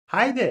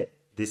Hi there!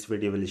 This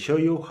video will show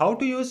you how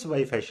to use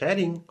Wi-Fi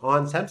sharing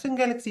on Samsung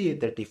Galaxy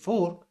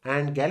A34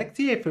 and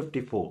Galaxy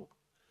A54.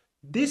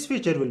 This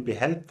feature will be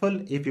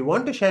helpful if you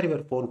want to share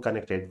your phone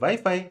connected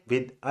Wi-Fi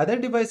with other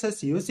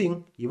devices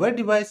using your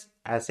device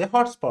as a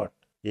hotspot.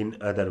 In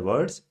other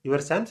words, your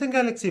Samsung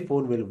Galaxy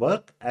phone will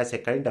work as a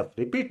kind of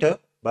repeater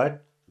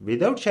but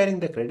without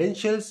sharing the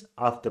credentials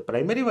of the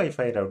primary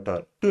Wi-Fi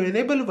router. To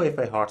enable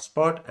Wi-Fi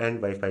hotspot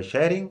and Wi-Fi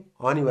sharing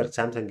on your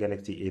Samsung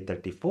Galaxy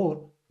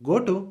A34, go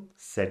to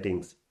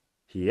Settings.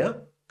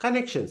 Here,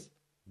 Connections.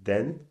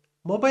 Then,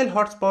 Mobile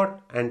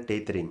Hotspot and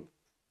Tethering.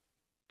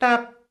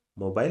 Tap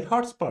Mobile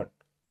Hotspot.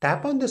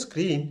 Tap on the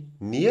screen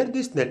near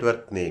this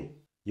network name.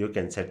 You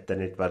can set the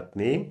network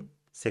name,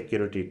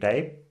 security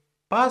type,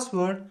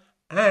 password,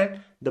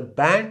 and the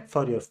band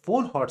for your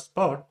phone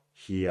hotspot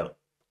here.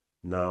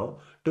 Now,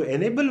 to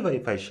enable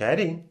Wi-Fi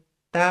sharing,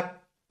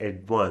 tap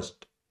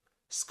Advanced.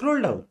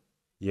 Scroll down.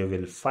 You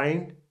will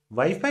find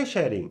Wi-Fi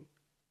sharing.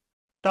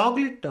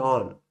 Toggle it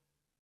on.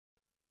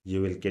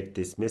 You will get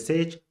this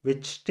message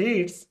which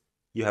states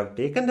you have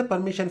taken the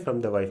permission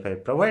from the Wi-Fi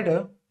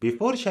provider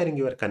before sharing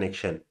your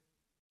connection.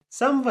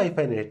 Some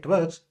Wi-Fi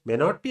networks may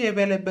not be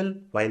available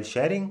while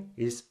sharing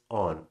is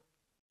on.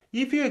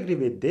 If you agree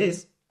with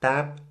this,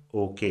 tap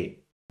OK.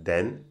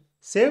 Then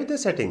save the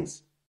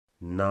settings.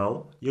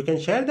 Now you can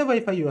share the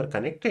Wi-Fi you are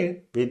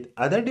connected with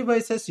other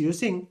devices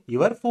using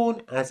your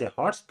phone as a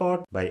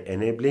hotspot by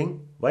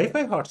enabling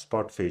Wi-Fi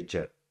hotspot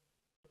feature.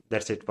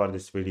 That's it for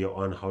this video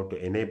on how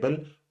to enable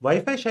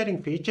Wi-Fi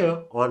sharing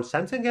feature on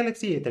Samsung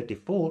Galaxy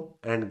A34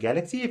 and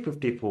Galaxy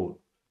A54.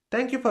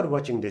 Thank you for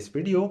watching this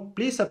video.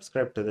 Please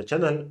subscribe to the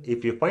channel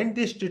if you find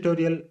this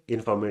tutorial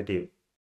informative.